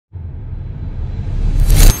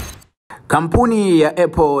Kampuni ya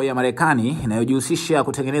Apple ya Marekani inayojihusisha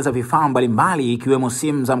kutengeneza vifaa mbalimbali ikiwemo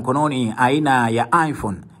simu za mkononi aina ya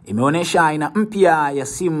iPhone imeonesha aina mpya ya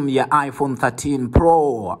simu ya iPhone 13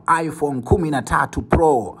 Pro, iPhone 13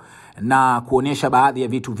 Pro na kuonesha baadhi ya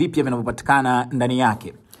vitu vipya vinavyopatikana ndani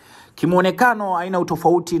yake. Kimuonekano haina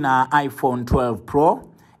utofauti na iPhone 12 Pro,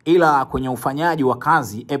 ila kwenye ufanyaji wa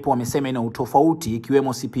kazi Apple wamesema ina utofauti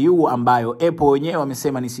ikiwemo CPU ambayo Apple wenyewe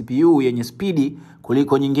wamesema ni CPU yenye spidi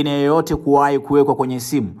kuliko nyingine yoyote kuwahi kuwekwa kwenye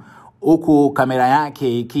simu, huku kamera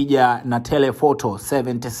yake ikija na telephoto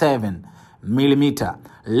 77mm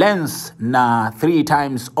lens na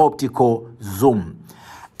 3x optical zoom.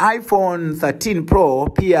 iPhone 13 Pro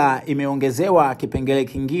pia imeongezewa kipengele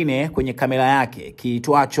kingine kwenye kamera yake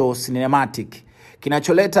kiitwacho cinematic,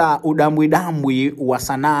 kinacholeta udambwi wa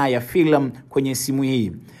sanaa ya film kwenye simu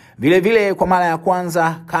hii. Vile vile kwa mara ya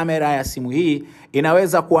kwanza kamera ya simu hii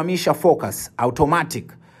inaweza kuhamisha focus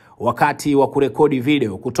automatic wakati wa kurekodi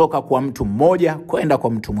video kutoka kwa mtu mmoja kwenda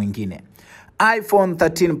kwa mtu mwingine. iPhone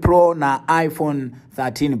 13 Pro na iPhone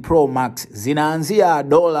 13 Pro Max zinaanzia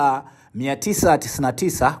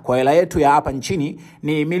 $999 kwa hela yetu ya hapa nchini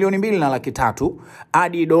ni $2.3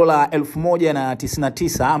 hadi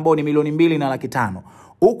 $1,099 ambao ni $2.5,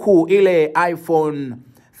 huku ile iPhone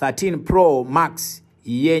 13 Pro Max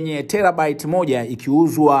yenye terabyte moja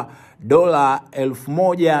ikiuzwa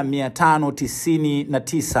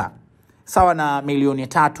 $1,599 sawa na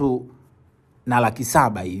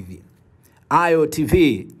 $3.7 hivi. Ayo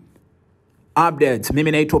TV updates.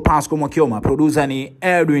 Mimi naitwa Pasco Mwakioma, producer ni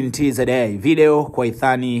Edwin TZA, video kwa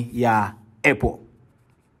ithani ya Apple.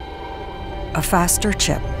 A faster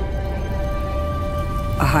chip,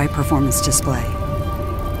 a high performance display,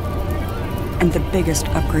 and the biggest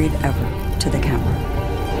upgrade ever to the camera.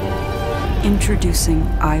 Introducing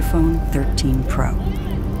iPhone 13 Pro.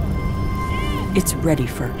 It's ready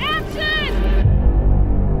for action!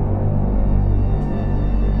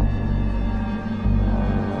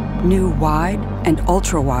 New wide and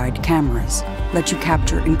ultra-wide cameras let you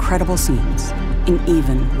capture incredible scenes in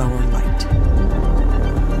even lower light.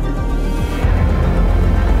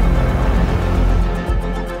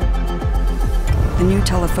 The new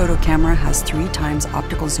telephoto camera has 3x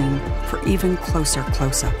optical zoom for even closer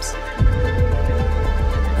close-ups.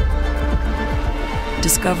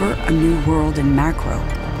 Discover a new world in macro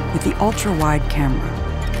with the ultra-wide camera.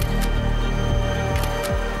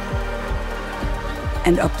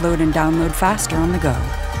 And upload and download faster on the go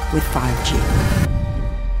with 5G.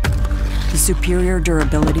 The superior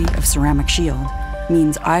durability of ceramic shield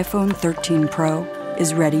means iPhone 13 Pro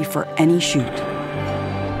is ready for any shoot,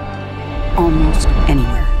 almost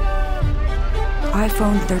anywhere.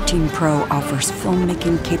 iPhone 13 Pro offers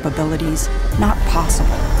filmmaking capabilities not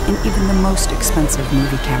possible in even the most expensive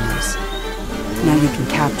movie cameras. Now you can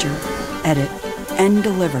capture, edit, and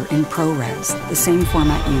deliver in ProRes, the same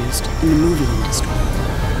format used in the movie industry.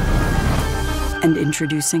 And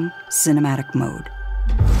introducing Cinematic Mode,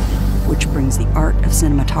 which brings the art of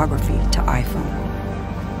cinematography to iPhone.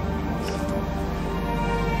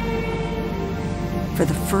 For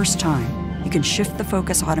the first time, you can shift the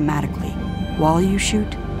focus automatically while you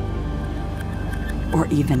shoot or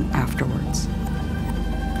even afterwards.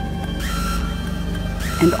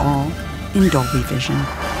 And all in Dolby Vision.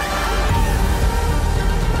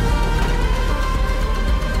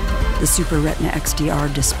 The Super Retina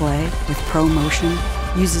XDR display with Pro Motion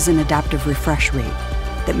uses an adaptive refresh rate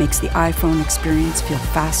that makes the iPhone experience feel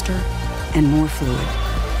faster and more fluid.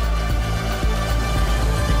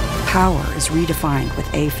 Power is redefined with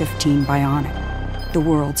A15 Bionic, the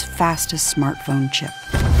world's fastest smartphone chip.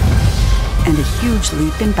 And a huge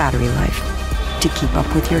leap in battery life to keep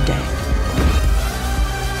up with your day.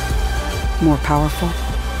 More powerful,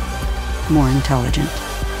 more intelligent,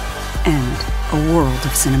 and a world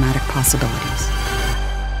of cinematic possibilities.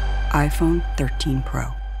 iPhone 13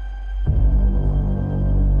 Pro.